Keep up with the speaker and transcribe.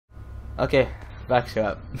اوكي باك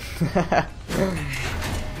شباب.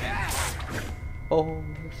 اوه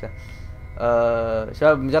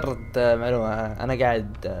شباب مجرد معلومة، انا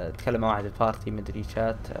قاعد اتكلم مع واحد في بارتي مدري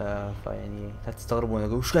شات، فيعني لا تستغربون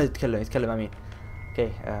اقول وش قاعد يتكلم مع مين.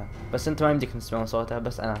 اوكي بس انتم ما يمديكم تسمعون صوته،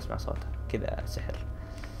 بس انا اسمع صوته كذا سحر.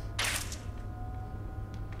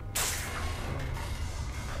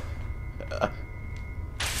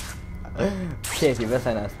 كيفي بس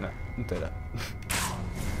انا اسمع انت لا.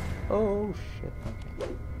 اوه شيت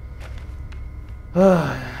اوكي.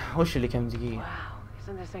 وش اللي كم دقيقة؟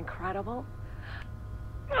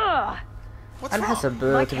 على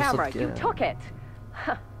حسب تبي صدق.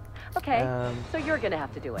 Okay, so you're gonna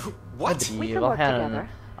have to do it. What? We can work together.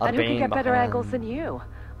 And who can get better angles than you?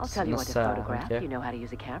 I'll tell you what to photograph. You know how to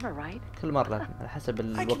use a camera, right? كل مرة على حسب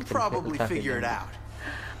الوقت. I can probably figure it out.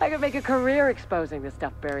 I could make a career exposing the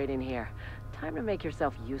stuff buried in here. Time to make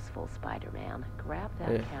yourself useful, Spider-Man. Grab that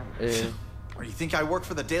camera. Or you think I work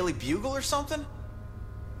for the Daily Bugle or something?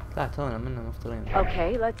 لا تونا منا مفطرين.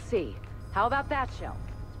 Okay, let's see. How about that shell?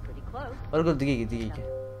 It's pretty close. ولا قلت دقيقة.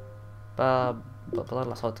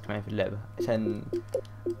 بطلع صوتك معي في اللعبة عشان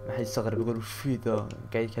ما حد يستغرب يقول وش في ذا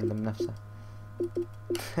قاعد يكلم نفسه.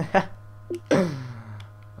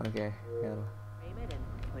 اوكي يلا.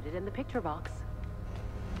 Put it in the picture box.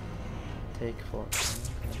 Take photo.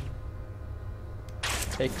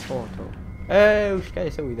 Take photo. ايه وش قاعد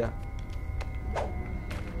يسوي ذا؟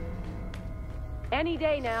 Any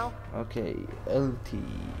day now. اوكي LT.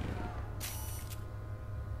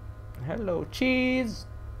 Hello cheese.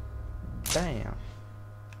 Damn.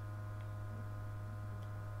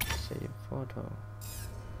 Save photo.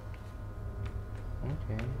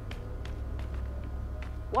 Okay.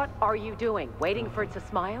 What are you doing? Waiting for it to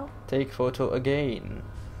smile? Take photo again.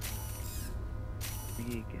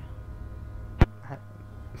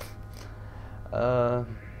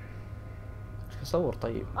 ايش اصور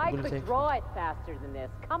طيب؟ I could draw it faster than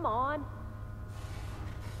this. Come on.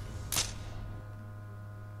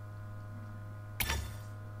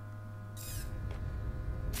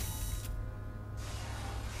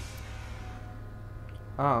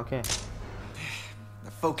 اوكي.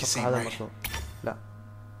 Focusing right. لا.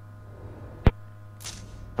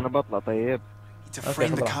 انا بطلع طيب. Need to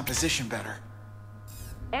frame the composition better.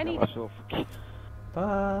 اشوفك.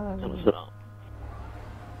 باي.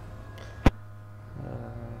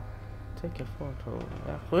 take a photo.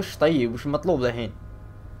 يا اخي وش طيب وش المطلوب الحين؟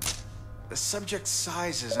 The subject's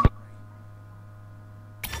size isn't.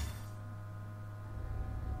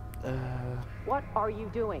 What are you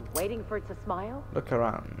doing? Waiting for it to smile? Look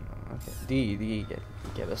around. Okay.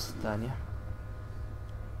 دقيقة بس ثانية.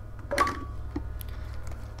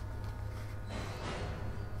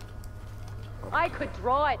 I could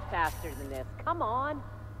draw it faster than this. Come on.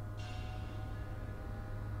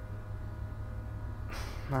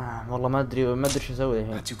 والله ما ادري شو اسوي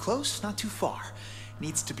الحين. Not too close, not too far.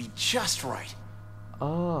 Needs to be just right.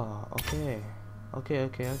 اوكي.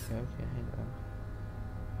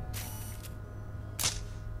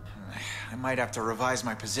 I might have to revise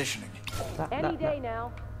my positioning. Any day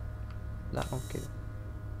now. لا اوكي.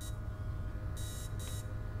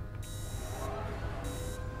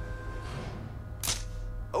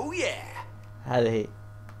 Oh yeah. هذه هي.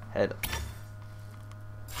 حلو.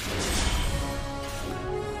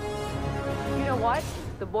 You know what?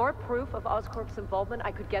 The more proof of Oscorp's involvement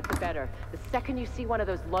I could get, the better. The second you see one of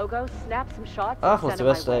those logos, snap some shots and send them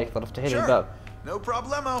my way. يقدر افتحي لي الباب. No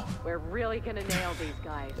problemo. We're really gonna nail these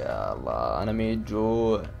guys. يا الله أنا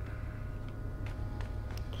ميجوع.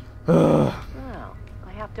 Well,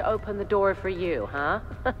 I have to open the door for you, huh?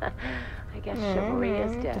 I guess chivalry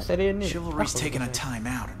is dead. Chivalry's taking a time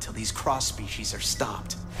out until these cross species are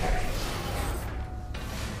stopped.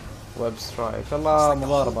 Web strike. الله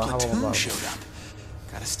مضاربة. Platoon showed up.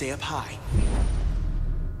 Gotta stay up high.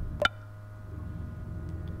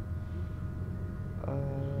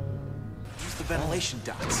 Use the ventilation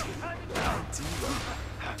ducts.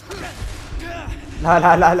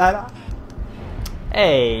 لا.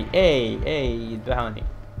 اي ذبحوني.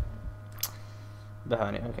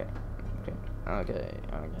 اوكي.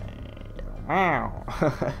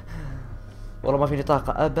 والله ما فيني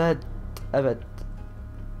طاقة ابد.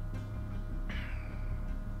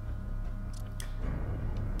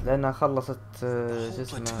 لانها خلصت شو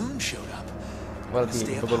اسمه.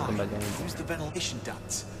 والله بقول لكم بعدين. Use the ventilation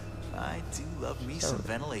ducts. I do love me some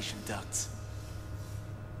ventilation ducts.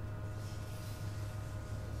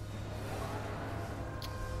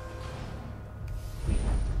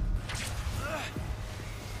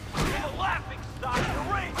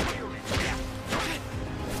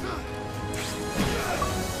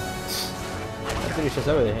 ايش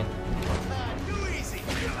اسوي الحين؟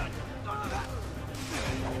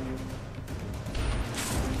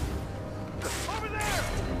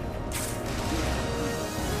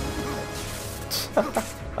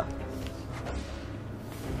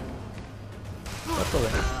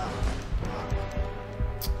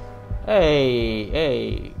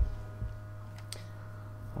 اي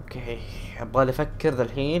اوكي، ابغى لي افكر ذا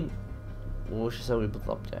الحين وش اسوي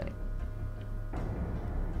بالضبط يعني.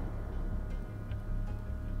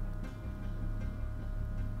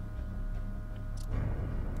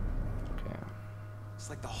 It's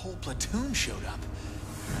like the whole platoon showed up.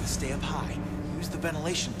 Gotta stay up high. Use the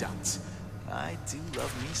ventilation ducts. I do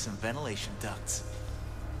love me some ventilation ducts.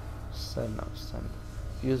 استنى.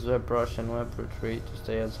 Use web brush and web retreat to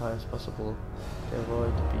stay as high as possible to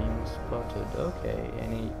avoid being spotted. Okay,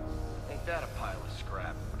 يعني. Ain't that a pile of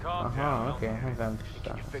scrap? Calm down. اوكي، الحين فهمت ايش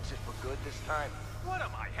Can you fix it for good this time? What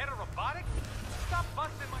am I, head of robotics? Stop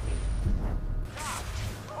busting my... God.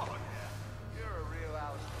 Oh yeah, you're a real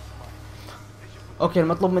Alice Smart. اوكي،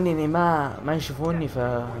 المطلوب مني اني ما يشوفوني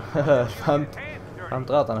فهمت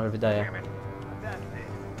غلط انا في البداية. Damn it. That's it.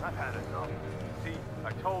 I've had enough. See,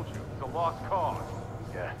 I told you, it's a lost cause.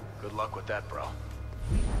 Yeah, good luck with that, bro.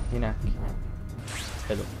 هناك.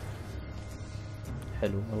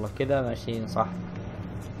 حلو والله، كذا ماشيين صح.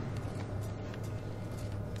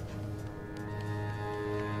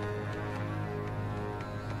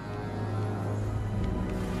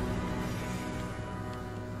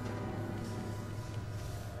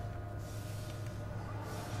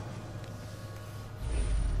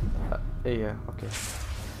 ايه اوكي.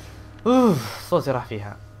 صوتي راح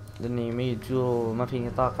فيها لاني ميت ما فيني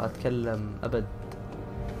طاقة اتكلم ابد،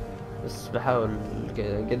 بس بحاول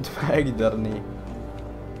قد ما اقدر اني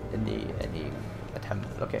يعني اتحمل.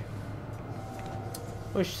 اوكي،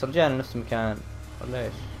 وش رجعنا نفس المكان ولا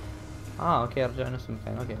ايش؟ اوكي، رجعنا نفس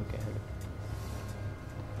المكان. اوكي حلو.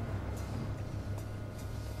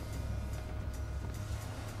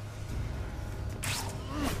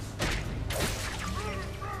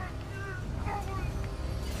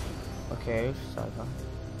 اوكي، وش السالفة؟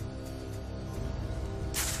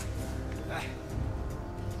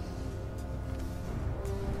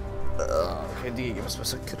 اوكي دقيقة بس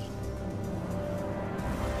بسكر.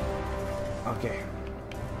 اوكي،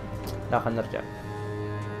 لا خلنا نرجع.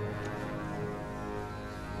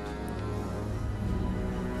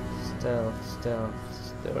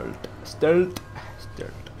 ستيلت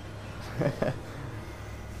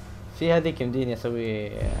في هذيك يمديني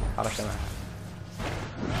اسوي حركة معها.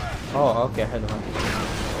 اوكي حلو.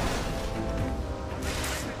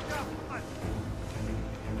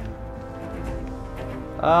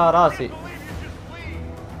 راسي.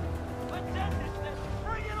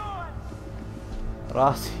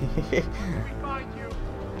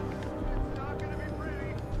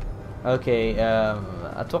 اوكي،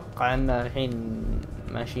 اتوقع ان الحين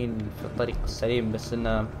ماشيين في الطريق السليم، بس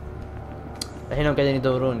انه الحين هم قاعدين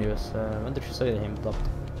يدوروني، بس ما ادري شو اسوي الحين بالضبط.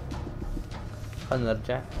 خلنا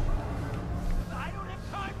نرجع.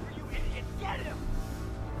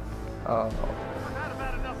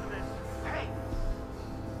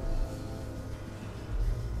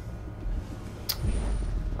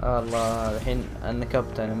 الله، الحين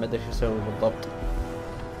انكبت انا، ما ادري شو اسوي بالضبط.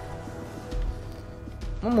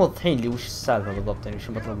 مو موضحين لي وش السالفة بالضبط، يعني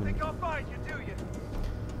شو مطلوب مني.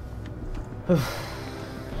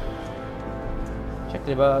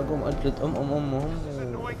 شكلي بقوم اجلد امهم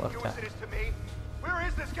وارتاح.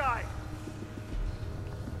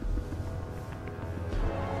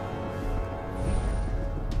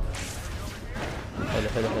 حلو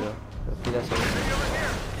كذا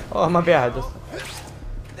اسوي. ما في احد اصلا.